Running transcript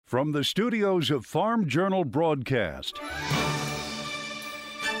From the studios of Farm Journal Broadcast,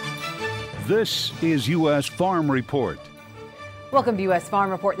 this is U.S. Farm Report. Welcome to U.S. Farm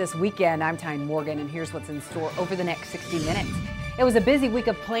Report this weekend. I'm Tyne Morgan, and here's what's in store over the next 60 minutes. It was a busy week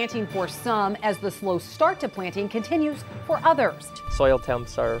of planting for some as the slow start to planting continues for others. Soil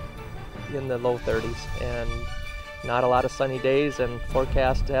temps are in the low 30s and not a lot of sunny days, and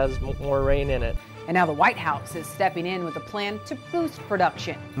forecast has more rain in it. And now the White House is stepping in with a plan to boost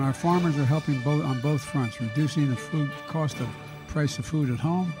production. And our farmers are helping on both fronts, reducing the price of food at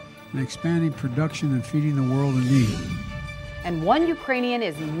home and expanding production and feeding the world in need. And one Ukrainian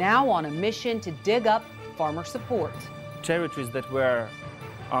is now on a mission to dig up farmer support. Territories that were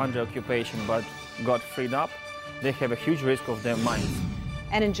under occupation but got freed up, they have a huge risk of their mines.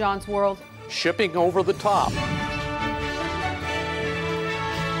 And in John's world, shipping over the top.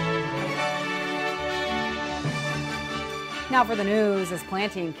 Now for the news, as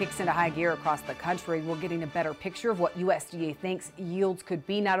planting kicks into high gear across the country, we're getting a better picture of what USDA thinks yields could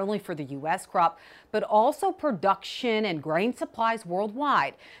be not only for the U.S. crop, but also production and grain supplies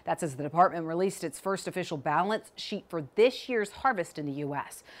worldwide. That's as the department released its first official balance sheet for this year's harvest in the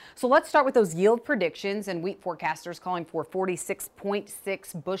U.S. So let's start with those yield predictions, and wheat forecasters calling for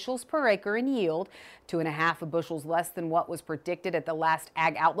 46.6 bushels per acre in yield, 2.5 bushels less than what was predicted at the last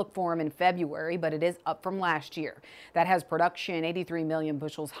Ag Outlook Forum in February, but it is up from last year. That has production 83 million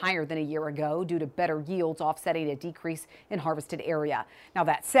bushels higher than a year ago due to better yields offsetting a decrease in harvested area. Now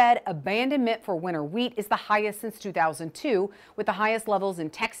that said, abandonment for winter wheat is the highest since 2002, with the highest levels in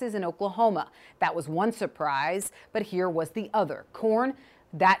Texas and Oklahoma. That was one surprise, but here was the other. Corn,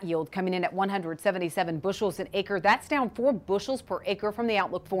 that yield coming in at 177 bushels an acre. That's down 4 bushels per acre from the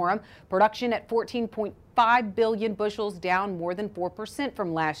Outlook Forum. Production at 14.5 billion bushels, down more than 4%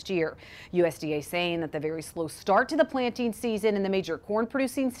 from last year. USDA saying that the very slow start to the planting season in the major corn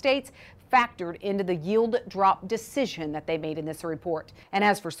producing states factored into the yield drop decision that they made in this report. And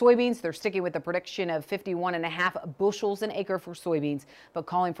as for soybeans, they're sticking with the prediction of 51.5 bushels an acre for soybeans, but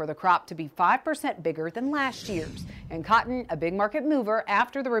calling for the crop to be 5% bigger than last year's. And cotton, a big market mover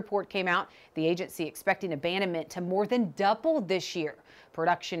after the report came out, the agency expecting abandonment to more than double this year.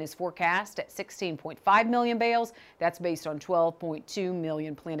 Production is forecast at 16.5 million bales. That's based on 12.2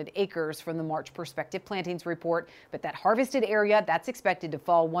 million planted acres from the March Prospective Plantings report. But that harvested area, that's expected to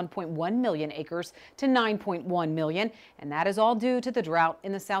fall 1.1 million acres to 9.1 million. And that is all due to the drought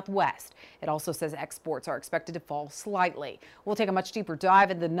in the Southwest. It also says exports are expected to fall slightly. We'll take a much deeper dive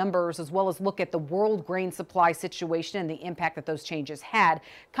into the numbers as well as look at the world grain supply situation and the impact that those changes had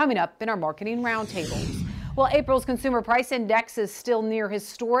coming up in our marketing roundtables. Well, April's consumer price index is still near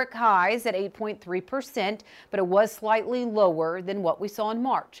historic highs at 8.3%, but it was slightly lower than what we saw in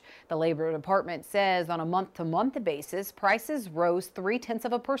March. The Labor Department says on a month-to-month basis, prices rose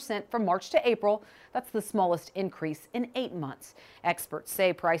 0.3% from March to April. That's the smallest increase in 8 months. Experts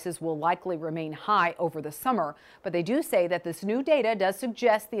say prices will likely remain high over the summer, but they do say that this new data does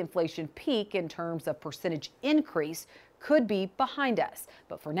suggest the inflation peak in terms of percentage increase could be behind us.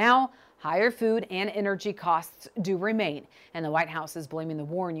 But for now, higher food and energy costs do remain, and the White House is blaming the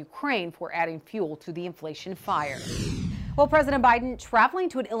war in Ukraine for adding fuel to the inflation fire. Well, President Biden traveling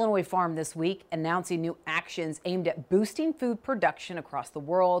to an Illinois farm this week, announcing new actions aimed at boosting food production across the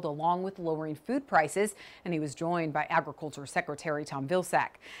world, along with lowering food prices. And he was joined by Agriculture Secretary Tom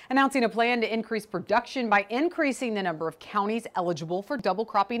Vilsack, announcing a plan to increase production by increasing the number of counties eligible for double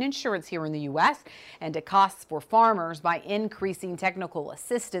cropping insurance here in the U.S. and to costs for farmers by increasing technical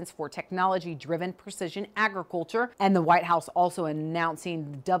assistance for technology-driven precision agriculture. And the White House also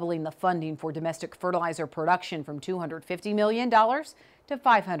announcing doubling the funding for domestic fertilizer production from $250 million to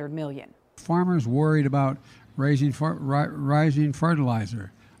 $500 million. Farmers worried about rising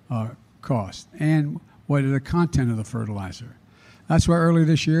fertilizer costs and what is the content of the fertilizer. That's why earlier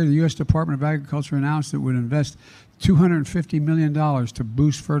this year, the U.S. Department of Agriculture announced it would invest $250 million to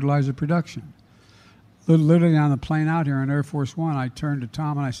boost fertilizer production. Literally on the plane out here on Air Force One, I turned to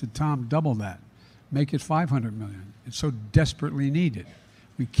Tom and I said, Tom, double that. Make it $500 million. It's so desperately needed.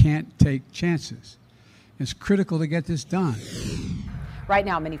 We can't take chances. It's critical to get this done. Right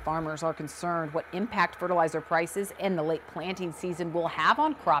now, many farmers are concerned what impact fertilizer prices and the late planting season will have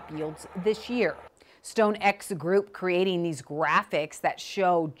on crop yields this year. StoneX Group creating these graphics that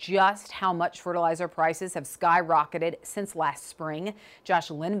show just how much fertilizer prices have skyrocketed since last spring. Josh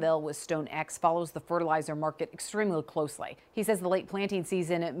Linville with StoneX follows the fertilizer market extremely closely. He says the late planting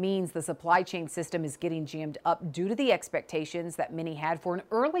season means the supply chain system is getting jammed up due to the expectations that many had for an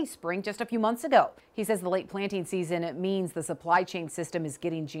early spring just a few months ago. He says the late planting season means the supply chain system is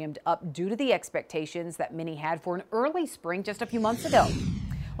getting jammed up due to the expectations that many had for an early spring just a few months ago.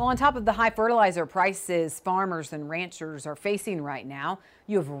 Well, on top of the high fertilizer prices farmers and ranchers are facing right now,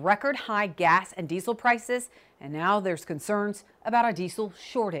 you have record high gas and diesel prices, and now there's concerns about a diesel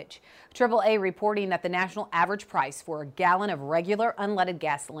shortage. AAA reporting that the national average price for a gallon of regular unleaded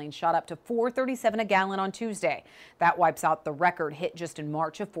gasoline shot up to $4.37 a gallon on Tuesday. That wipes out the record hit just in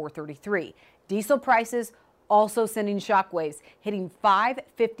March of $4.33. Diesel prices also sending shockwaves, hitting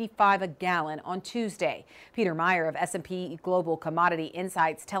 $5.55 a gallon on Tuesday. Peter Meyer of S&P Global Commodity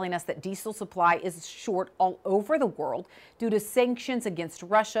Insights telling us that diesel supply is short all over the world due to sanctions against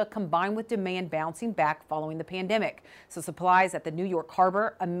Russia combined with demand bouncing back following the pandemic. So supplies at the New York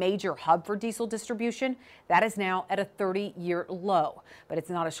Harbor, a major hub for diesel distribution, that is now at a 30-year low. But it's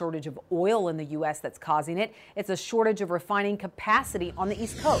not a shortage of oil in the U.S. that's causing it. It's a shortage of refining capacity on the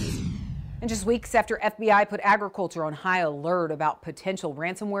East Coast. And just weeks after FBI put agriculture on high alert about potential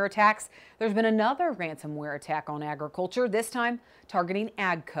ransomware attacks, there's been another ransomware attack on agriculture, this time targeting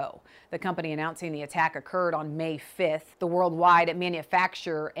AGCO. The company announcing the attack occurred on May 5th. The worldwide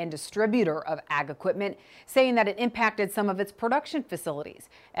manufacturer and distributor of ag equipment saying that it impacted some of its production facilities.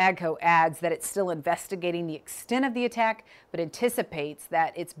 AGCO adds that it's still investigating the extent of the attack, but anticipates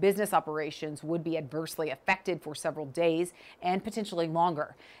that its business operations would be adversely affected for several days and potentially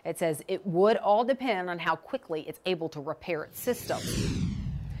longer. It says it would all depend on how quickly it's able to repair its systems.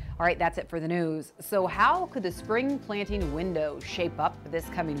 All right, that's it for the news. So how could the spring planting window shape up this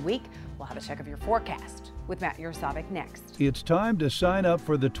coming week? We'll have a check of your forecast with Matt Yurosavik next. It's time to sign up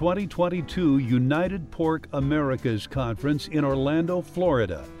for the 2022 United Pork Americas Conference in Orlando,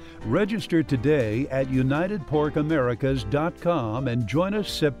 Florida. Register today at unitedporkamericas.com and join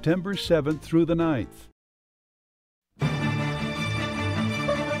us September 7th through the 9th.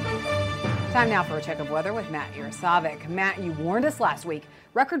 Time now for a check of weather with Matt Yurosavik. Matt, you warned us last week.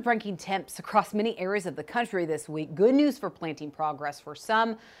 Record-breaking temps across many areas of the country this week. Good news for planting progress for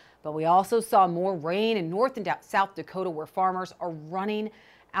some, but we also saw more rain in North and South Dakota where farmers are running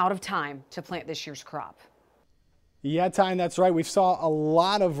out of time to plant this year's crop. Yeah, Ty, that's right. We saw a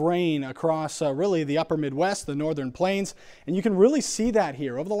lot of rain across really the upper Midwest, the northern plains, and you can really see that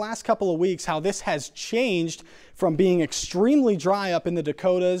here over the last couple of weeks, how this has changed from being extremely dry up in the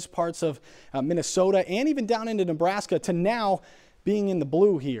Dakotas, parts of Minnesota, and even down into Nebraska to now being in the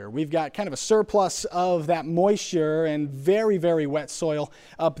blue here. We've got kind of a surplus of that moisture and very, very wet soil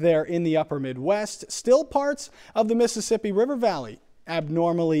up there in the upper Midwest. Still parts of the Mississippi River Valley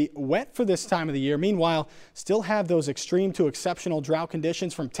abnormally wet for this time of the year. Meanwhile, still have those extreme to exceptional drought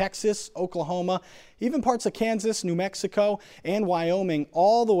conditions from Texas, Oklahoma, even parts of Kansas, New Mexico, and Wyoming,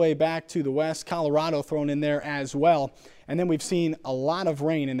 all the way back to the west, Colorado thrown in there as well. And then we've seen a lot of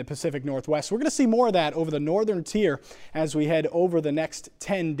rain in the Pacific Northwest. We're going to see more of that over the northern tier as we head over the next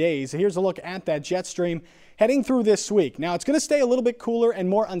 10 days. Here's a look at that jet stream heading through this week. Now, it's going to stay a little bit cooler and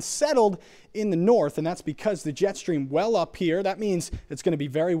more unsettled in the north, and that's because the jet stream well up here, that means it's going to be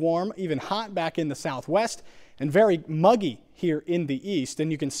very warm, even hot back in the southwest, and very muggy here in the east.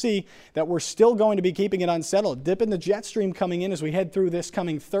 And you can see that we're still going to be keeping it unsettled. Dip in the jet stream coming in as we head through this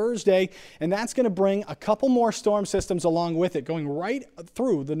coming Thursday, and that's going to bring a couple more storm systems along with it, going right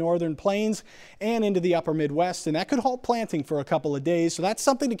through the northern plains and into the upper Midwest, and that could halt planting for a couple of days. So that's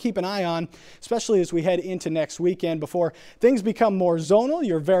something to keep an eye on, especially as we head into next weekend before things become more zonal.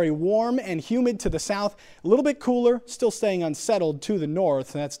 You're very warm and humid to the south, a little bit cooler, still staying unsettled to the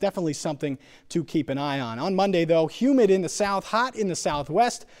north, and that's definitely something to keep an eye on. On Monday, though, humid in the south, hot in the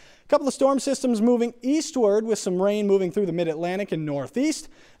southwest. A couple of storm systems moving eastward with some rain moving through the mid-Atlantic and northeast.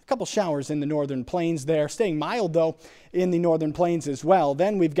 A couple showers in the northern plains there, staying mild though in the northern plains as well.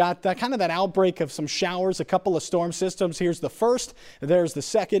 Then we've got kind of that outbreak of some showers, a couple of storm systems. Here's the first, there's the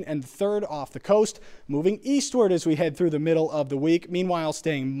second and third off the coast, moving eastward as we head through the middle of the week. Meanwhile,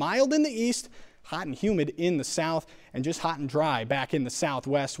 staying mild in the east, hot and humid in the south, and just hot and dry back in the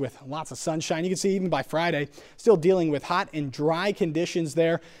southwest with lots of sunshine. You can see even by Friday, still dealing with hot and dry conditions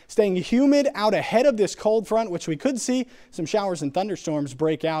there. Staying humid out ahead of this cold front, which we could see some showers and thunderstorms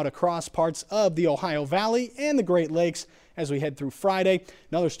break out across parts of the Ohio Valley and the Great Lakes as we head through Friday.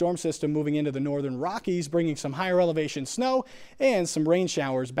 Another storm system moving into the northern Rockies, bringing some higher elevation snow and some rain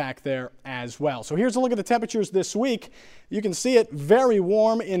showers back there as well. So here's a look at the temperatures this week. You can see it very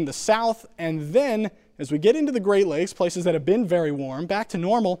warm in the south, and then as we get into the Great Lakes, places that have been very warm, back to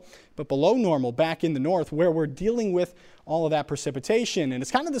normal, but below normal back in the north where we're dealing with all of that precipitation. And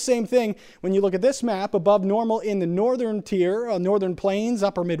it's kind of the same thing when you look at this map, above normal in the northern tier, northern plains,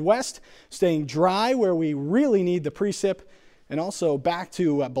 upper Midwest, staying dry where we really need the precip, and also back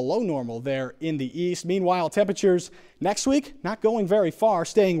to below normal there in the east. Meanwhile, temperatures next week not going very far,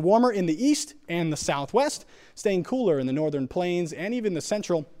 staying warmer in the east and the southwest. staying cooler in the northern plains and even the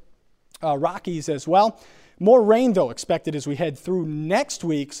central Rockies as well. More rain, though, expected as we head through next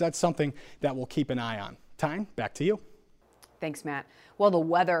week, so that's something that we'll keep an eye on. Tyne, back to you. Thanks, Matt. Well, the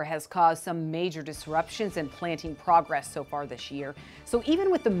weather has caused some major disruptions in planting progress so far this year. So even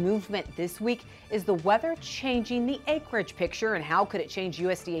with the movement this week, is the weather changing the acreage picture, and how could it change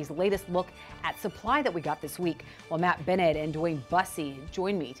USDA's latest look at supply that we got this week? Well, Matt Bennett and Dwayne Bussey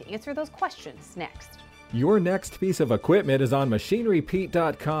join me to answer those questions next. Your next piece of equipment is on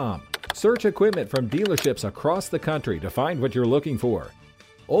MachineryPete.com. Search equipment from dealerships across the country to find what you're looking for.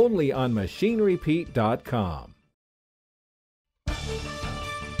 Only on MachineryPete.com.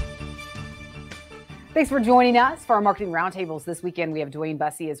 Thanks for joining us for our marketing roundtables this weekend. We have Dwayne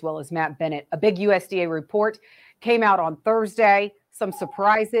Bussey as well as Matt Bennett. A big USDA report came out on Thursday. Some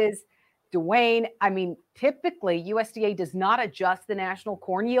surprises. Dwayne, I mean, typically USDA does not adjust the national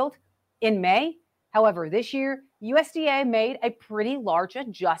corn yield in May. However, this year, USDA made a pretty large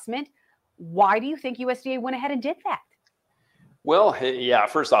adjustment. Why do you think USDA went ahead and did that? Well, yeah,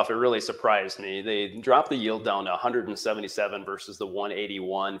 first off, it really surprised me. They dropped the yield down to 177 versus the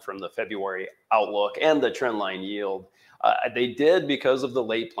 181 from the February outlook and the trendline yield. They did because of the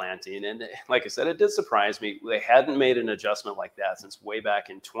late planting. And like I said, it did surprise me. They hadn't made an adjustment like that since way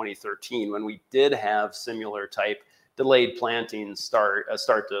back in 2013 when we did have similar type delayed planting start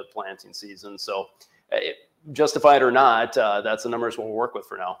to planting season. So justified or not, that's the numbers we'll work with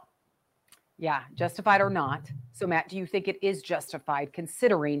for now. Yeah, justified or not. So, Matt, do you think it is justified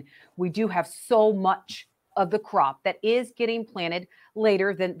considering we do have so much of the crop that is getting planted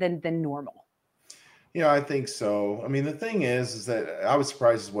later than normal? Yeah, I think so. I mean, the thing is that I was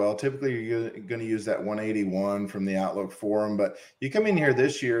surprised as well. Typically, you're going to use that 181 from the Outlook Forum, but you come in here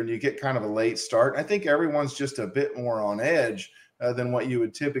this year and you get kind of a late start. I think everyone's just a bit more on edge than what you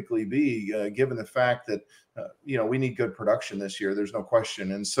would typically be, given the fact that, we need good production this year. There's no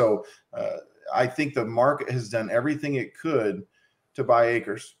question. And so I think the market has done everything it could to buy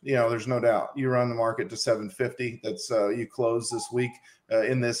acres. There's no doubt. You run the market to 750. That's you close this week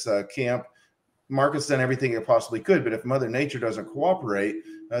in this camp. Market's done everything it possibly could, but if Mother Nature doesn't cooperate,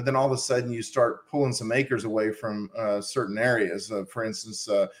 then all of a sudden you start pulling some acres away from certain areas, for instance,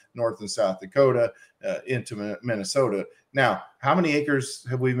 North and South Dakota into Minnesota. Now, how many acres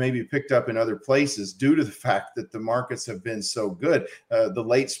have we maybe picked up in other places due to the fact that the markets have been so good? The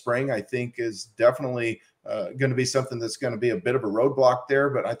late spring, I think, is definitely going to be something that's going to be a bit of a roadblock there.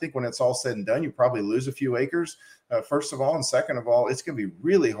 But I think when it's all said and done, you probably lose a few acres, first of all. And second of all, it's going to be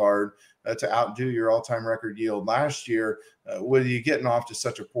really hard to outdo your all-time record yield last year with you getting off to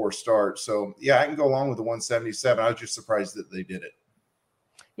such a poor start. So, yeah, I can go along with the 177. I was just surprised that they did it.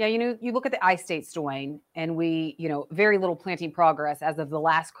 Yeah, you look at the I-States, Dwayne, and we, very little planting progress as of the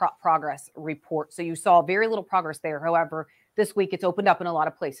last crop progress report. So you saw very little progress there. However, this week it's opened up in a lot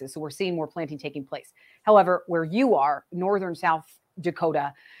of places. So we're seeing more planting taking place. However, where you are, northern South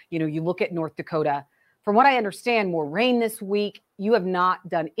Dakota, you look at North Dakota, from what I understand, more rain this week. You have not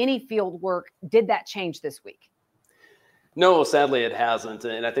done any field work. Did that change this week? No, sadly it hasn't.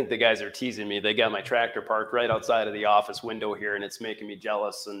 And I think the guys are teasing me. They got my tractor parked right outside of the office window here, and it's making me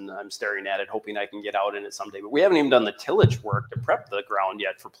jealous. And I'm staring at it, hoping I can get out in it someday. But we haven't even done the tillage work to prep the ground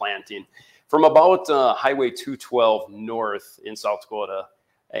yet for planting. From about Highway 212 north in South Dakota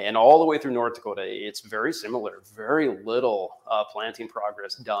and all the way through North Dakota, it's very similar. Very little planting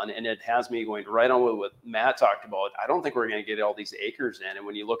progress done. And it has me going right on with what Matt talked about. I don't think we're going to get all these acres in. And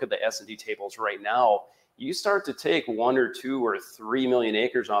when you look at the S&D tables right now, you start to take 1 or 2 or 3 million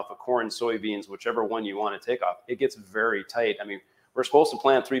acres off of corn, soybeans, whichever one you want to take off. It gets very tight. I mean, we're supposed to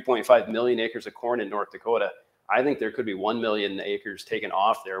plant 3.5 million acres of corn in North Dakota. I think there could be 1 million acres taken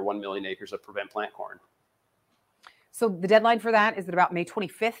off there, 1 million acres of prevent plant corn. So the deadline for that, is it about May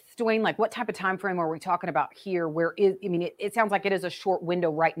 25th, Dwayne? Like, what type of time frame are we talking about here? It sounds like it is a short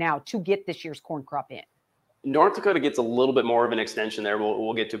window right now to get this year's corn crop in. North Dakota gets a little bit more of an extension there.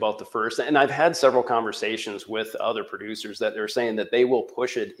 We'll get to about the first. And I've had several conversations with other producers that they're saying that they will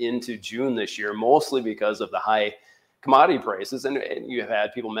push it into June this year, mostly because of the high commodity prices. And you have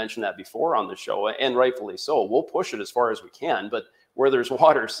had people mention that before on the show, and rightfully so. We'll push it as far as we can, but where there's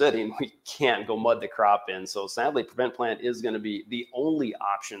water sitting, we can't go mud the crop in. So sadly, prevent plant is going to be the only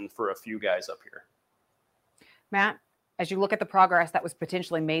option for a few guys up here. Matt, As you look at the progress that was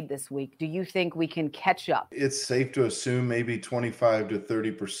potentially made this week, do you think we can catch up? It's safe to assume maybe 25 to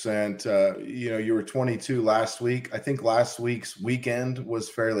 30%. You were 22 last week. I think last week's weekend was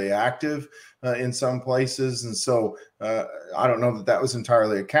fairly active in some places. And so I don't know that was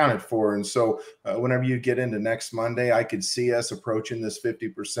entirely accounted for. And so whenever you get into next Monday, I could see us approaching this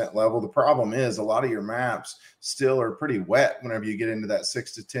 50% level. The problem is a lot of your maps still are pretty wet whenever you get into that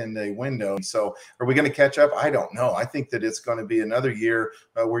 6 to 10 day window. So are we going to catch up? I don't know. I think that it's going to be another year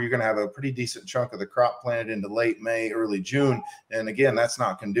where you're going to have a pretty decent chunk of the crop planted into late May, early June. And again, that's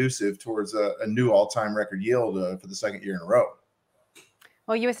not conducive towards a new all-time record yield for the second year in a row.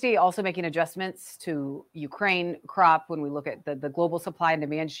 Well, USDA also making adjustments to Ukraine crop. When we look at the global supply and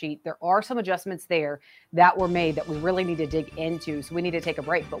demand sheet, there are some adjustments there that were made that we really need to dig into. So we need to take a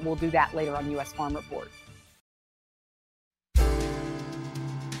break, but we'll do that later on U.S. Farm Report.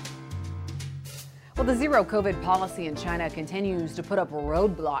 Well, the zero COVID policy in China continues to put up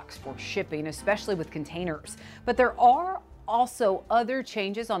roadblocks for shipping, especially with containers. But there are also other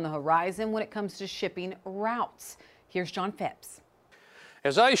changes on the horizon when it comes to shipping routes. Here's John Phipps.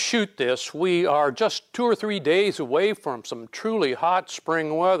 As I shoot this, we are just 2 or 3 days away from some truly hot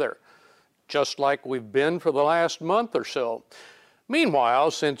spring weather, just like we've been for the last month or so.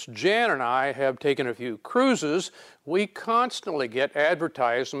 Meanwhile, since Jan and I have taken a few cruises, we constantly get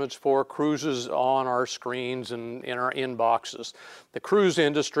advertisements for cruises on our screens and in our inboxes. The cruise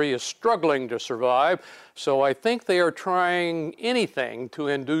industry is struggling to survive, so I think they are trying anything to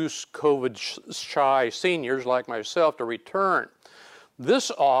induce COVID-shy seniors like myself to return.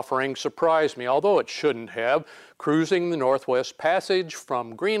 This offering surprised me, although it shouldn't have, cruising the Northwest Passage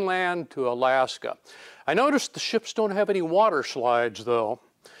from Greenland to Alaska. I noticed the ships don't have any water slides, though.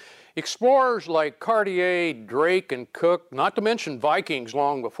 Explorers like Cartier, Drake, and Cook, not to mention Vikings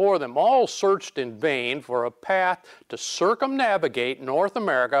long before them, all searched in vain for a path to circumnavigate North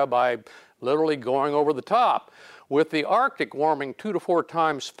America by literally going over the top. With the Arctic warming 2 to 4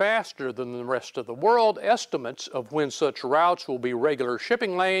 times faster than the rest of the world, estimates of when such routes will be regular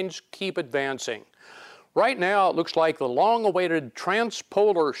shipping lanes keep advancing. Right now, it looks like the long-awaited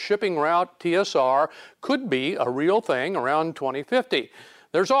Transpolar Shipping Route, TSR, could be a real thing around 2050.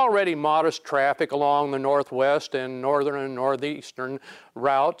 There's already modest traffic along the northwest and northern and northeastern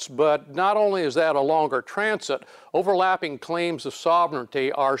routes, but not only is that a longer transit, overlapping claims of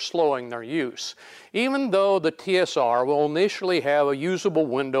sovereignty are slowing their use. Even though the TSR will initially have a usable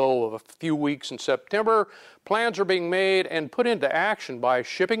window of a few weeks in September, plans are being made and put into action by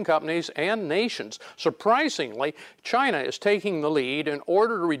shipping companies and nations. Surprisingly, China is taking the lead in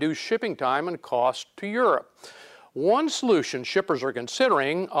order to reduce shipping time and cost to Europe. One solution shippers are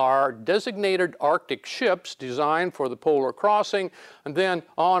considering are designated Arctic ships designed for the polar crossing and then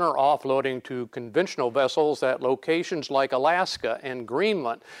on or offloading to conventional vessels at locations like Alaska and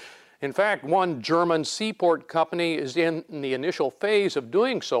Greenland. In fact, one German seaport company is in the initial phase of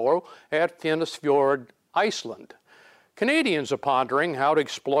doing so at Finnasfjord, Iceland. Canadians are pondering how to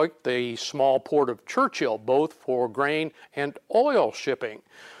exploit the small port of Churchill, both for grain and oil shipping.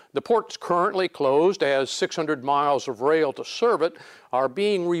 The port's currently closed as 600 miles of rail to serve it are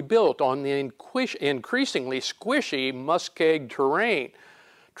being rebuilt on the increasingly squishy Muskeg terrain.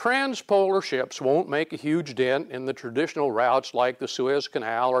 Transpolar ships won't make a huge dent in the traditional routes like the Suez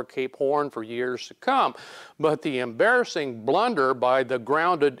Canal or Cape Horn for years to come, but the embarrassing blunder by the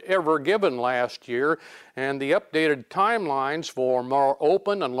grounded Ever Given last year and the updated timelines for more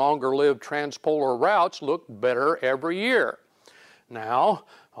open and longer-lived transpolar routes look better every year. Now,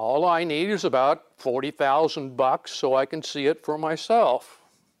 all I need is about $40,000 so I can see it for myself.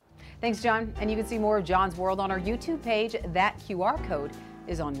 Thanks, John. And you can see more of John's World on our YouTube page. That QR code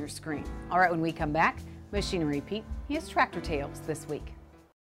is on your screen. All right, when we come back, Machinery Pete, he has Tractor Tales this week.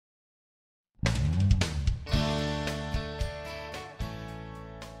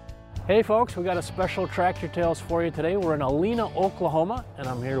 Hey folks, we got a special Tractor Tales for you today. We're in Alena, Oklahoma, and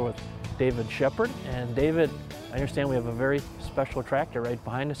I'm here with David Shepard. And David, I understand we have a very special tractor right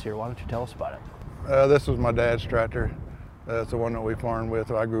behind us here. Why don't you tell us about it? This was my dad's tractor. It's the one that we farmed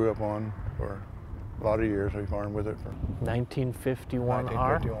with. I grew up on for a lot of years. We farmed with it for 1951R.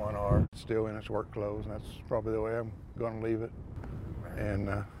 1951R. It's still in its work clothes, and that's probably the way I'm going to leave it. And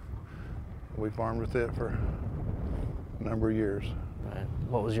we farmed with it for a number of years. Right.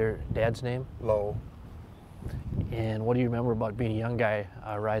 What was your dad's name? Lowell. And what do you remember about being a young guy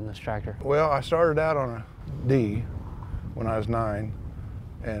riding this tractor? Well, I started out on a D when I was 9,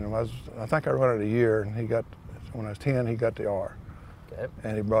 and I think I run it a year, and when I was 10, he got the R. Okay.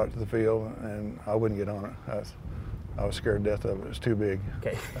 And he brought it to the field, and I wouldn't get on it. I was scared to death of it. It was too big.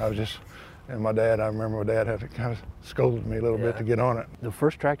 Okay. And my dad, I remember my dad had to kind of scold me a little bit to get on it. The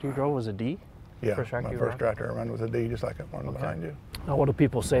first tractor you drove was a D? Yeah, my first tractor I ran was a D, just like that one behind you. Now, what do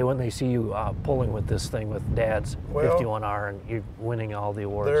people say when they see you pulling with this thing with Dad's 51R and you're winning all the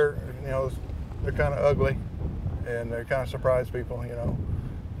awards? They're kind of ugly, and they kind of surprise people,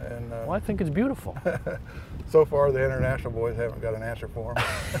 And well, I think it's beautiful. So far, the international boys haven't got an answer for them.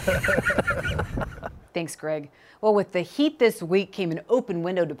 Thanks, Greg. Well, with the heat this week came an open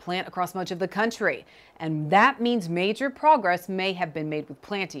window to plant across much of the country, and that means major progress may have been made with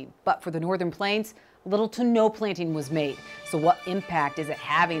planting. But for the Northern Plains, little to no planting was made. So what impact is it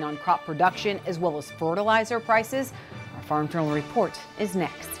having on crop production as well as fertilizer prices? Our Farm Journal report is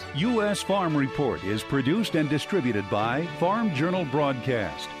next. U.S. Farm Report is produced and distributed by Farm Journal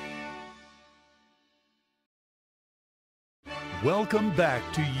Broadcast. Welcome back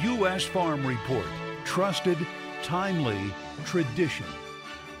to U.S. Farm Report. Trusted, timely, tradition.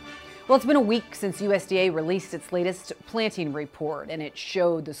 Well, it's been a week since USDA released its latest planting report, and it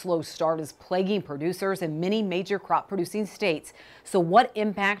showed the slow start is plaguing producers in many major crop-producing states. So what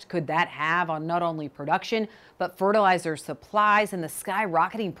impact could that have on not only production, but fertilizer supplies and the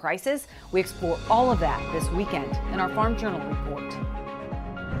skyrocketing prices? We explore all of that this weekend in our Farm Journal report.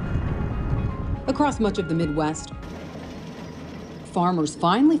 Across much of the Midwest, farmers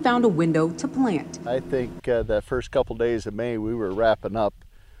finally found a window to plant. I think that first couple days of May we were wrapping up,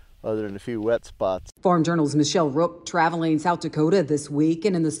 other than a few wet spots. Farm Journal's Michelle Rook traveling South Dakota this week,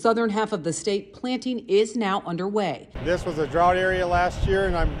 and in the southern half of the state, planting is now underway. This was a drought area last year,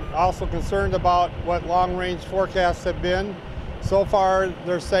 and I'm also concerned about what long-range forecasts have been. So far,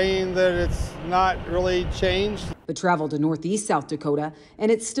 they're saying that it's not really changed. But travel to northeast South Dakota,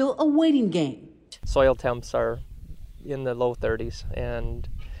 and it's still a waiting game. Soil temps are in the low 30s and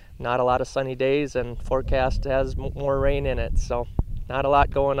not a lot of sunny days, and forecast has more rain in it, so not a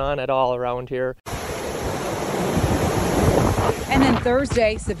lot going on at all around here. And then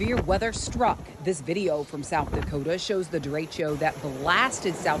Thursday, severe weather struck. This video from South Dakota shows the derecho that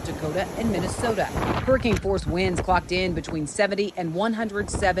blasted South Dakota and Minnesota. Hurricane force winds clocked in between 70 and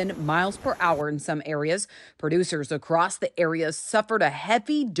 107 miles per hour in some areas. Producers across the area suffered a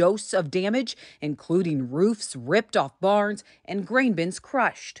heavy dose of damage, including roofs ripped off barns and grain bins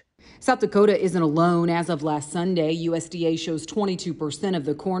crushed. South Dakota isn't alone. As of last Sunday, USDA shows 22% of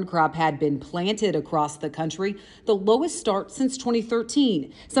the corn crop had been planted across the country, the lowest start since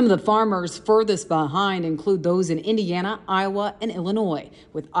 2013. Some of the farmers furthest behind include those in Indiana, Iowa, and Illinois.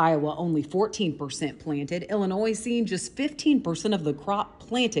 With Iowa only 14% planted, Illinois seeing just 15% of the crop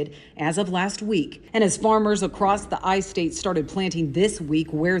planted as of last week. And as farmers across the I-States started planting this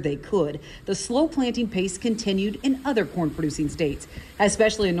week where they could, the slow planting pace continued in other corn-producing states,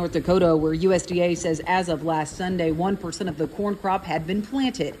 especially in North Dakota, where USDA says as of last Sunday, 1% of the corn crop had been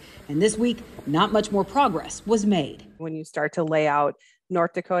planted. And this week, not much more progress was made. When you start to lay out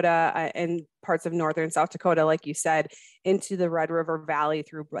North Dakota and parts of northern South Dakota, like you said, into the Red River Valley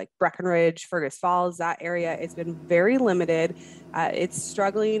through like Breckenridge, Fergus Falls, that area, it's been very limited. It's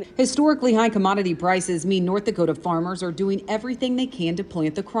struggling. Historically high commodity prices mean North Dakota farmers are doing everything they can to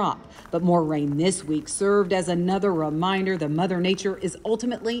plant the crop. But more rain this week served as another reminder that Mother Nature is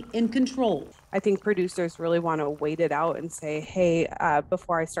ultimately in control. I think producers really want to wait it out and say, hey,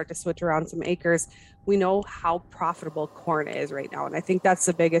 before I start to switch around some acres, we know how profitable corn is right now. And I think that's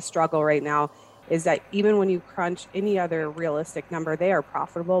the biggest struggle right now, is that even when you crunch any other realistic number, they are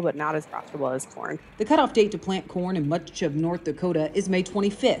profitable, but not as profitable as corn. The cutoff date to plant corn in much of North Dakota is May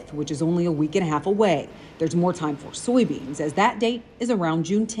 25th, which is only a week and a half away. There's more time for soybeans, as that date is around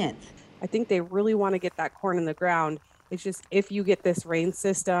June 10th. I think they really want to get that corn in the ground. It's just if you get this rain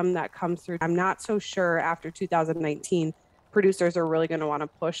system that comes through, I'm not so sure after 2019, producers are really going to want to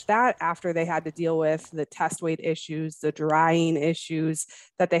push that after they had to deal with the test weight issues, the drying issues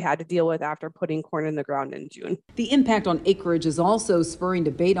that they had to deal with after putting corn in the ground in June. The impact on acreage is also spurring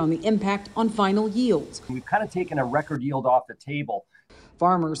debate on the impact on final yields. We've kind of taken a record yield off the table.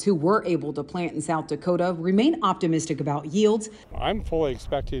 Farmers who were able to plant in South Dakota remain optimistic about yields. I'm fully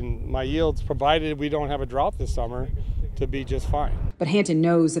expecting my yields, provided we don't have a drought this summer, to be just fine. But Hanton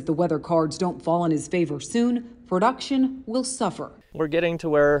knows if the weather cards don't fall in his favor soon, production will suffer. We're getting to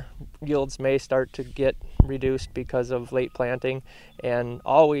where yields may start to get reduced because of late planting, and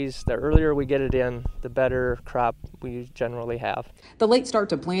always the earlier we get it in, the better crop we generally have. The late start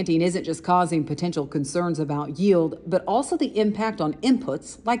to planting isn't just causing potential concerns about yield, but also the impact on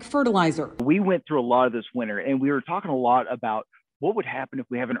inputs like fertilizer. We went through a lot of this winter, and we were talking a lot about what would happen if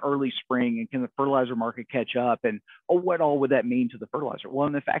we have an early spring, and can the fertilizer market catch up, and what all would that mean to the fertilizer? Well,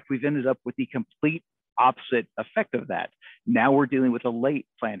 in fact, we've ended up with the complete opposite effect of that. Now we're dealing with a late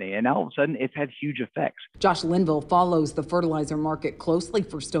planting, and now all of a sudden it's had huge effects. Josh Linville follows the fertilizer market closely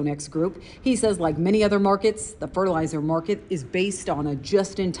for StoneX Group. He says, like many other markets, the fertilizer market is based on a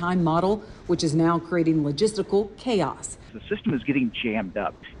just-in-time model, which is now creating logistical chaos. The system is getting jammed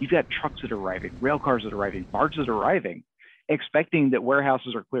up. You've got trucks that are arriving, rail cars that are arriving, barges that are arriving, expecting that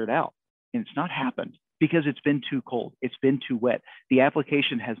warehouses are cleared out. And it's not happened because it's been too cold. It's been too wet. The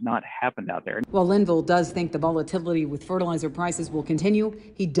application has not happened out there. While Linville does think the volatility with fertilizer prices will continue,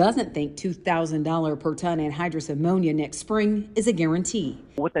 he doesn't think $2,000 per ton anhydrous ammonia next spring is a guarantee.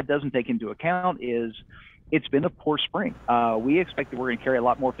 What that doesn't take into account is it's been a poor spring. We expect that we're going to carry a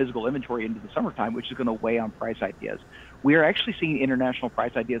lot more physical inventory into the summertime, which is going to weigh on price ideas. We are actually seeing international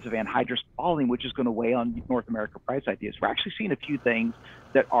price ideas of anhydrous falling, which is going to weigh on North America price ideas. We're actually seeing a few things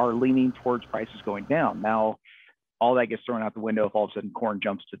that are leaning towards prices going down. Now, all that gets thrown out the window if all of a sudden corn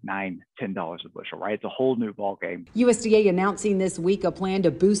jumps to $9, $10 a bushel, right? It's a whole new ballgame. USDA announcing this week a plan to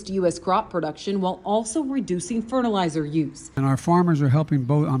boost U.S. crop production while also reducing fertilizer use. And our farmers are helping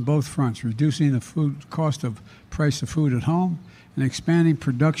on both fronts, reducing the food cost of price of food at home and expanding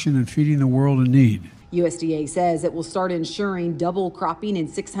production and feeding the world in need. USDA says it will start ensuring double cropping in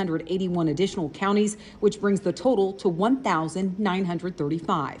 681 additional counties, which brings the total to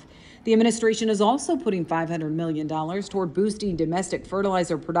 1,935. The administration is also putting $500 million toward boosting domestic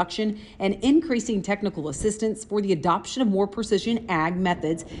fertilizer production and increasing technical assistance for the adoption of more precision ag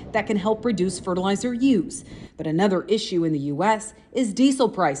methods that can help reduce fertilizer use. But another issue in the U.S. is diesel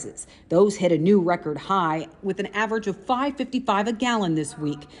prices. Those hit a new record high with an average of $5.55 a gallon this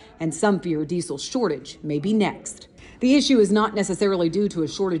week, and some fear a diesel shortage may be next. The issue is not necessarily due to a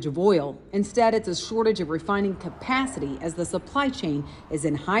shortage of oil. Instead, it's a shortage of refining capacity as the supply chain is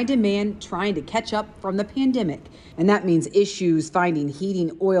in high demand trying to catch up from the pandemic. And that means issues finding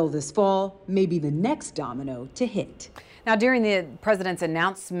heating oil this fall may be the next domino to hit. Now, during the president's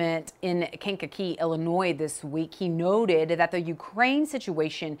announcement in Kankakee, Illinois this week, he noted that the Ukraine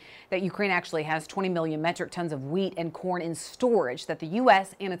situation, that Ukraine actually has 20 million metric tons of wheat and corn in storage that the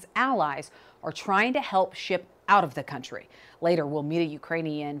U.S. and its allies are trying to help ship out of the country. Later, we'll meet a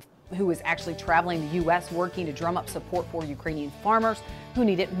Ukrainian who is actually traveling the U.S. working to drum up support for Ukrainian farmers who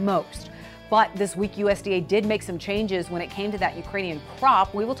need it most. But this week, USDA did make some changes when it came to that Ukrainian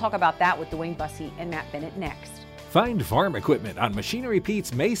crop. We will talk about that with Dwayne Bussey and Matt Bennett next. Find farm equipment on Machinery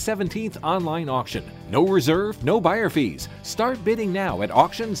Pete's May 17th online auction. No reserve, no buyer fees. Start bidding now at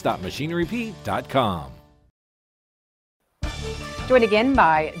auctions.machinerypete.com. Joined again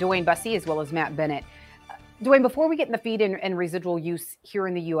by Dwayne Bussey as well as Matt Bennett. Dwayne, before we get in the feed and residual use here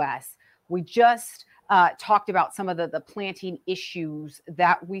in the U.S., we just talked about some of the planting issues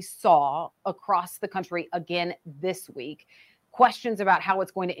that we saw across the country again this week. Questions about how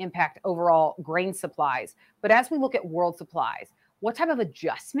it's going to impact overall grain supplies. But as we look at world supplies, what type of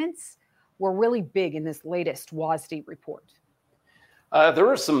adjustments were really big in this latest WASDE report? There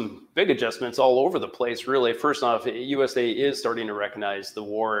were some big adjustments all over the place, really. First off, USDA is starting to recognize the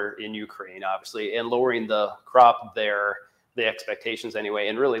war in Ukraine, obviously, and lowering the crop there, the expectations anyway,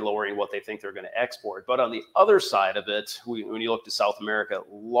 and really lowering what they think they're going to export. But on the other side of it, when you look to South America,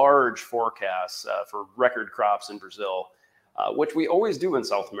 large forecasts for record crops in Brazil, which we always do in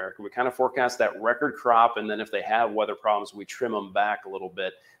South America. We kind of forecast that record crop, and then if they have weather problems, we trim them back a little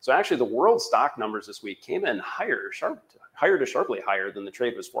bit. So actually, the world stock numbers this week came in sharply higher than the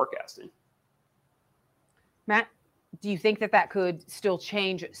trade was forecasting. Matt, do you think that could still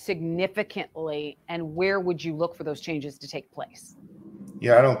change significantly, and where would you look for those changes to take place?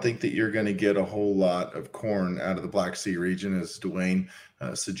 Yeah, I don't think that you're going to get a whole lot of corn out of the Black Sea region, as Dwayne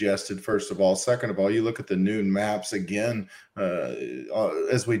suggested, first of all. Second of all, you look at the noon maps again,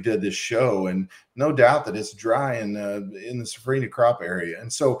 as we did this show, and no doubt that it's dry in the Safrinha crop area.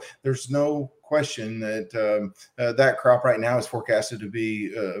 And so there's no question that that crop right now is forecasted to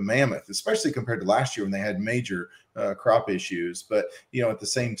be mammoth, especially compared to last year when they had major crop issues. But, you know, at the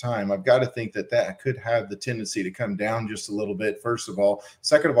same time, I've got to think that could have the tendency to come down just a little bit, first of all.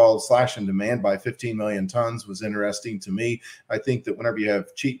 Second of all, slash in demand by 15 million tons was interesting to me. I think that whenever you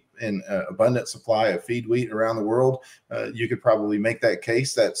have cheap and abundant supply of feed wheat around the world, you could probably make that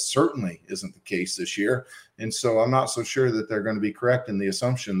case. That certainly isn't the case this year. And so I'm not so sure that they're going to be correct in the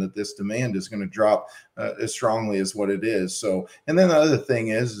assumption that this demand is going to drop as strongly as what it is. So, and then the other thing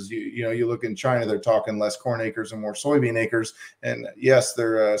is you look in China, they're talking less corn acres and more soybean acres. And yes,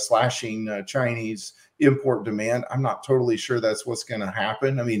 they're slashing Chinese import demand. I'm not totally sure that's what's going to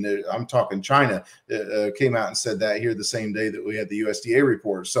happen. I mean, I'm talking China came out and said that here the same day that we had the USDA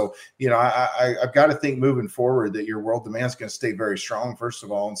report. So, I've got to think moving forward that your world demand is going to stay very strong, first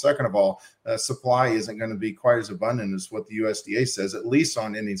of all. And second of all, supply isn't going to be quite as abundant as what the USDA says, at least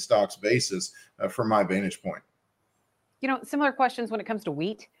on ending stocks basis, from my vantage point. Similar questions when it comes to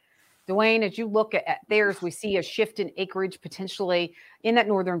wheat. Dwayne, as you look at theirs, we see a shift in acreage potentially in that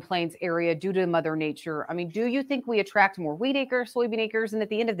Northern Plains area due to Mother Nature. I mean, do you think we attract more wheat acres, soybean acres? And at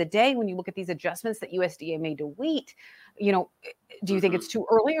the end of the day, when you look at these adjustments that USDA made to wheat, do you think it's too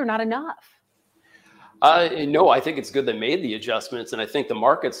early or not enough? No, I think it's good they made the adjustments, and I think the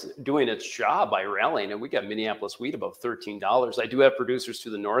market's doing its job by rallying. And we got Minneapolis wheat above $13. I do have producers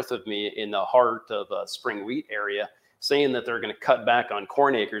to the north of me in the heart of spring wheat area saying that they're going to cut back on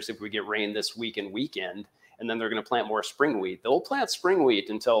corn acres if we get rain this week and weekend, and then they're going to plant more spring wheat. They'll plant spring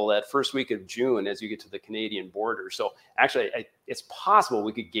wheat until that first week of June as you get to the Canadian border. So actually, it's possible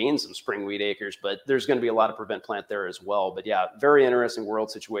we could gain some spring wheat acres, but there's going to be a lot of prevent plant there as well. But yeah, very interesting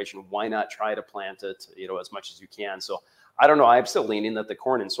world situation. Why not try to plant it, as much as you can? So I don't know. I'm still leaning that the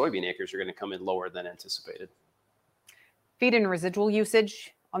corn and soybean acres are going to come in lower than anticipated. Feed and residual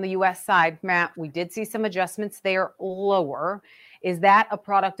usage on the U.S. side, Matt, we did see some adjustments there lower. Is that a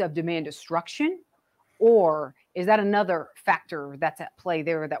product of demand destruction, or is that another factor that's at play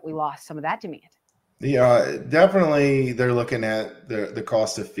there that we lost some of that demand? Yeah, definitely they're looking at the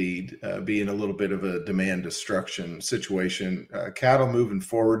cost of feed being a little bit of a demand destruction situation. Cattle moving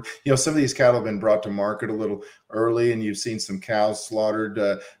forward, some of these cattle have been brought to market a little early, and you've seen some cows slaughtered.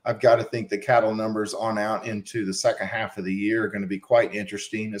 I've got to think the cattle numbers on out into the second half of the year are going to be quite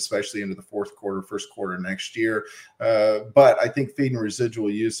interesting, especially into the fourth quarter, first quarter next year. But I think feed and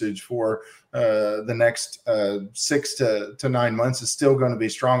residual usage for the next 6 to 9 months is still going to be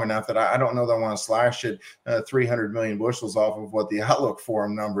strong enough that I don't know that I want to slash it 300 million bushels off of what the Outlook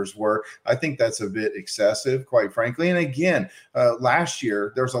Forum numbers were. I think that's a bit excessive, quite frankly. And again, last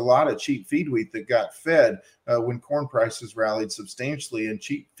year, there's a lot of cheap feed wheat that got fed when corn prices rallied substantially, and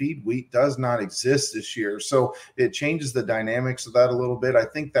cheap feed wheat does not exist this year. So it changes the dynamics of that a little bit. I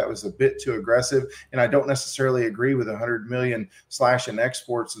think that was a bit too aggressive, and I don't necessarily agree with 100 million slash in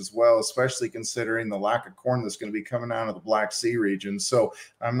exports as well, especially considering the lack of corn that's going to be coming out of the Black Sea region. So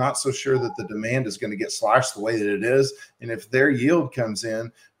I'm not so sure that the demand is going to get slashed the way that it is. And if their yield comes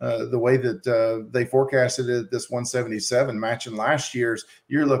in the way that they forecasted it, this 177 matching last year's,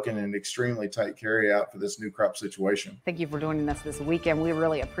 you're looking at an extremely tight carry out for this new crop situation. Thank you for joining us this weekend. We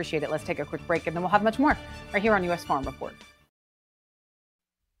really appreciate it. Let's take a quick break, and then we'll have much more right here on U.S. Farm Report.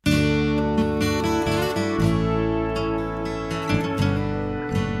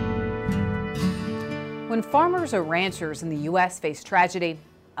 When farmers or ranchers in the U.S. face tragedy,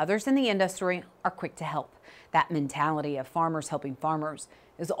 others in the industry are quick to help. That mentality of farmers helping farmers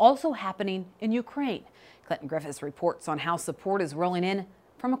is also happening in Ukraine. Clinton Griffiths reports on how support is rolling in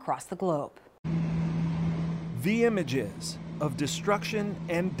from across the globe. The images of destruction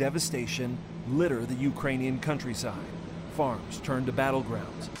and devastation litter the Ukrainian countryside. Farms turn to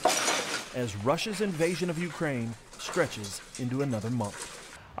battlegrounds as Russia's invasion of Ukraine stretches into another month.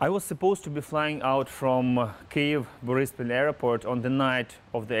 I was supposed to be flying out from Kyiv Boryspil Airport on the night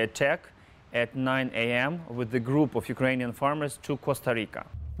of the attack at 9 a.m. with the group of Ukrainian farmers to Costa Rica.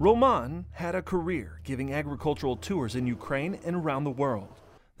 Roman had a career giving agricultural tours in Ukraine and around the world.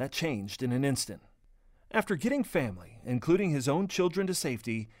 That changed in an instant. After getting family, including his own children, to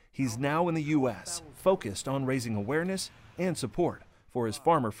safety, he's now in the U.S., focused on raising awareness and support for his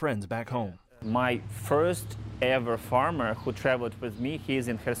farmer friends back home. My first ever farmer who traveled with me, he is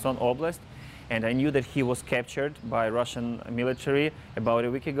in Kherson Oblast, and I knew that he was captured by Russian military about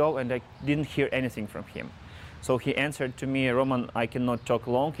a week ago, and I didn't hear anything from him. So he answered to me, Roman, I cannot talk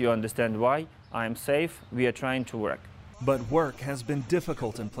long, you understand why, I am safe, we are trying to work. But work has been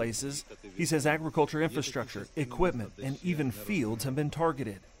difficult in places. He says agriculture infrastructure, equipment, and even fields have been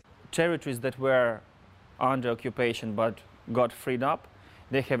targeted. Territories that were under occupation but got freed up,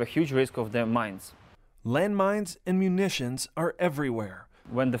 they have a huge risk of their mines. Landmines and munitions are everywhere.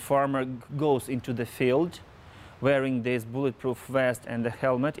 When the farmer goes into the field, wearing this bulletproof vest and the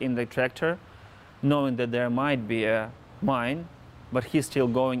helmet in the tractor, knowing that there might be a mine, but he's still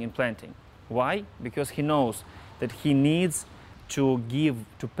going and planting. Why? Because he knows that he needs to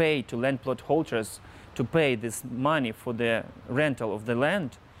pay to land plot holders to pay this money for the rental of the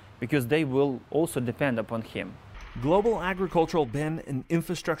land, because they will also depend upon him. Global Agricultural Ben and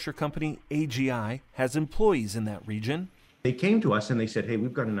Infrastructure Company, AGI, has employees in that region. They came to us and they said, hey,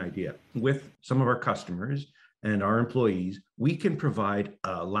 we've got an idea. With some of our customers and our employees, we can provide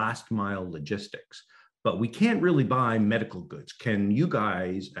last mile logistics. but we can't really buy medical goods. Can you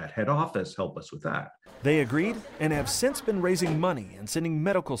guys at head office help us with that? They agreed and have since been raising money and sending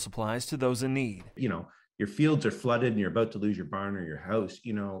medical supplies to those in need. You know, your fields are flooded and you're about to lose your barn or your house,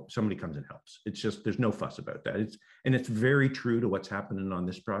 you know, somebody comes and helps. It's just, there's no fuss about that. It's very true to what's happening on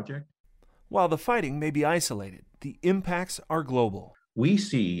this project. While the fighting may be isolated, the impacts are global. We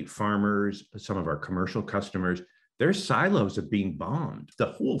see farmers, some of our commercial customers, their silos are being bombed. The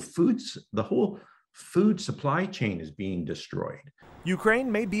whole food supply chain is being destroyed.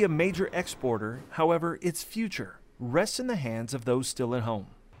 Ukraine may be a major exporter, however, its future rests in the hands of those still at home.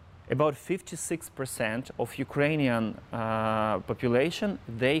 About 56% of Ukrainian population,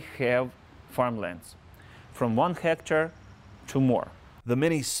 they have farmlands, from 1 hectare to more. The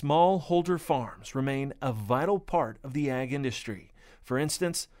many smallholder farms remain a vital part of the ag industry. For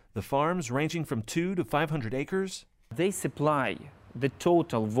instance, the farms ranging from 2 to 500 acres. They supply the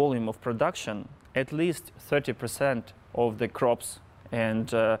total volume of production, at least 30% of the crops and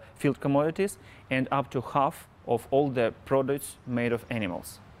field commodities, and up to half of all the products made of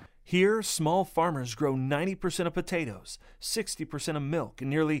animals. Here, small farmers grow 90% of potatoes, 60% of milk, and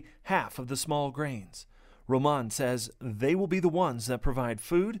nearly half of the small grains. Roman says they will be the ones that provide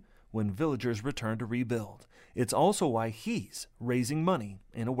food when villagers return to rebuild. It's also why he's raising money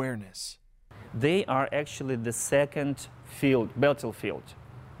in awareness. They are actually the second battlefield,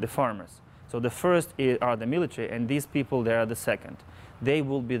 the farmers. So the first are the military, and these people, they are the second. They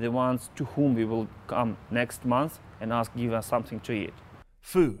will be the ones to whom we will come next month and give us something to eat.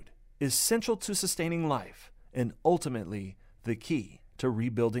 Food is essential to sustaining life and ultimately the key to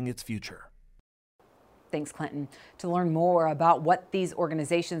rebuilding its future. Thanks, Clinton. To learn more about what these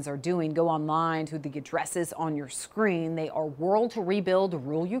organizations are doing, go online to the addresses on your screen. They are World to Rebuild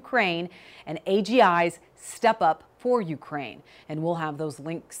Rural Ukraine and AGI's Step Up for Ukraine. And we'll have those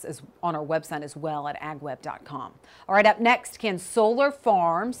links on our website as well at agweb.com. All right, up next, can solar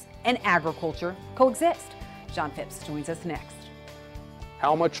farms and agriculture coexist? John Phipps joins us next.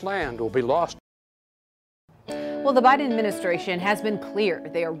 How much land will be lost? Well, the Biden administration has been clear.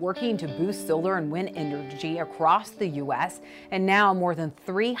 They are working to boost solar and wind energy across the U.S. And now more than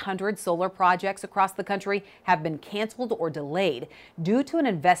 300 solar projects across the country have been canceled or delayed due to an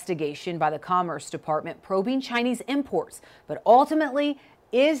investigation by the Commerce Department probing Chinese imports. But ultimately,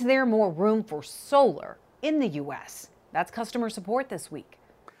 is there more room for solar in the U.S.? That's customer support this week.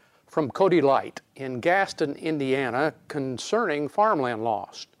 From Cody Light in Gaston, Indiana, concerning farmland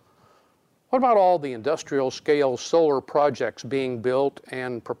lost. What about all the industrial scale solar projects being built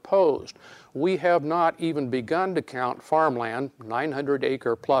and proposed? We have not even begun to count farmland, 900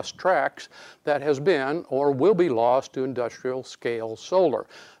 acre plus tracts, that has been or will be lost to industrial scale solar.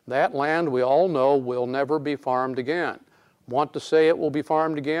 That land we all know will never be farmed again. Want to say it will be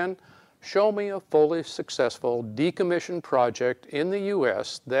farmed again? Show me a fully successful decommissioned project in the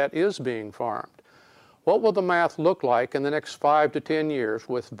U.S. that is being farmed. What will the math look like in the next 5 to 10 years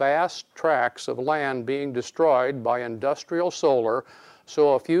with vast tracts of land being destroyed by industrial solar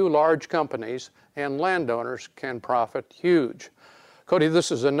so a few large companies and landowners can profit huge? Cody,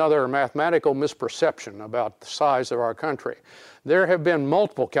 this is another mathematical misperception about the size of our country. There have been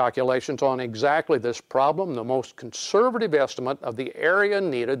multiple calculations on exactly this problem. The most conservative estimate of the area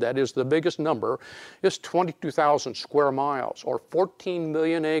needed, that is the biggest number, is 22,000 square miles or 14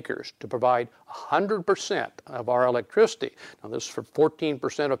 million acres to provide 100% of our electricity. Now this is for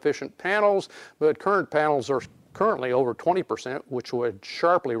 14% efficient panels, but current panels are currently over 20%, which would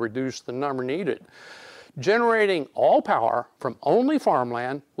sharply reduce the number needed. Generating all power from only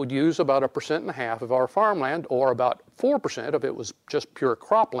farmland would use about 1.5% of our farmland, or about 4% if it was just pure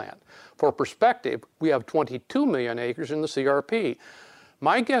cropland. For perspective, we have 22 million acres in the CRP.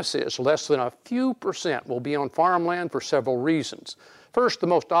 My guess is less than a few percent will be on farmland for several reasons. First, the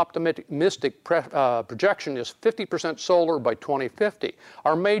most optimistic projection is 50% solar by 2050.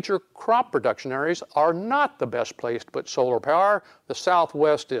 Our major crop production areas are not the best place to put solar power. The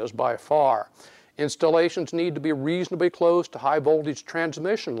Southwest is by far. Installations need to be reasonably close to high voltage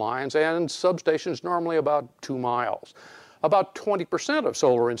transmission lines, and substations normally about 2 miles. About 20% of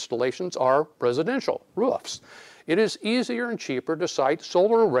solar installations are residential roofs. It is easier and cheaper to site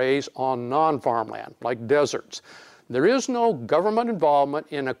solar arrays on non-farmland, like deserts. There is no government involvement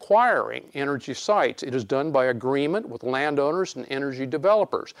in acquiring energy sites. It is done by agreement with landowners and energy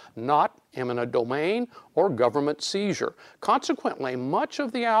developers, not eminent domain or government seizure. Consequently, much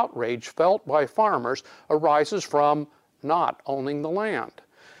of the outrage felt by farmers arises from not owning the land.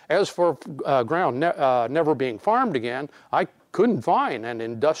 As for ground never being farmed again, I couldn't find an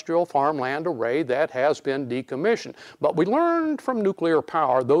industrial farmland array that has been decommissioned. But we learned from nuclear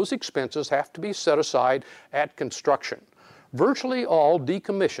power those expenses have to be set aside at construction. Virtually all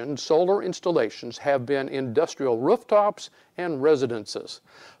decommissioned solar installations have been industrial rooftops and residences.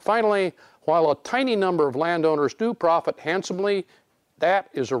 Finally, while a tiny number of landowners do profit handsomely, that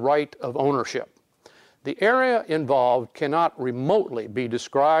is a right of ownership. The area involved cannot remotely be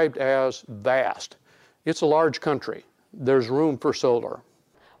described as vast. It's a large country. There's room for solar.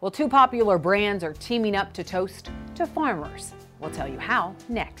 Well, two popular brands are teaming up to toast to farmers. We'll tell you how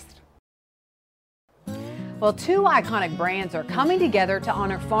next. Well, two iconic brands are coming together to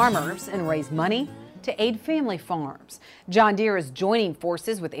honor farmers and raise money to aid family farms. John Deere is joining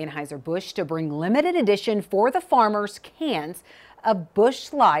forces with Anheuser-Busch to bring limited edition for the farmers cans of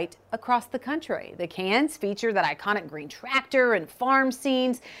Busch Light across the country. The cans feature that iconic green tractor and farm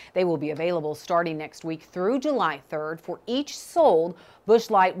scenes. They will be available starting next week through July 3rd. For each sold, Busch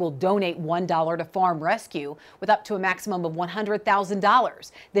Light will donate $1 to Farm Rescue with up to a maximum of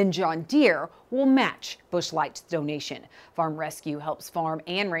 $100,000. Then John Deere will match Busch Light's donation. Farm Rescue helps farm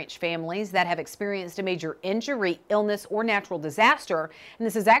and ranch families that have experienced a major injury, illness, or natural disaster. And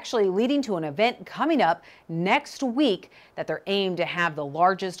this is actually leading to an event coming up next week that they're aimed to have the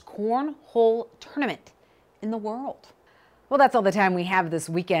largest cornhole tournament in the world. Well, that's all the time we have this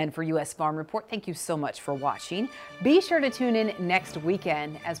weekend for U.S. Farm Report. Thank you so much for watching. Be sure to tune in next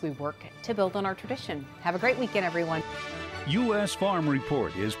weekend as we work to build on our tradition. Have a great weekend, everyone. U.S. Farm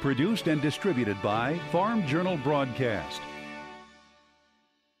Report is produced and distributed by Farm Journal Broadcast.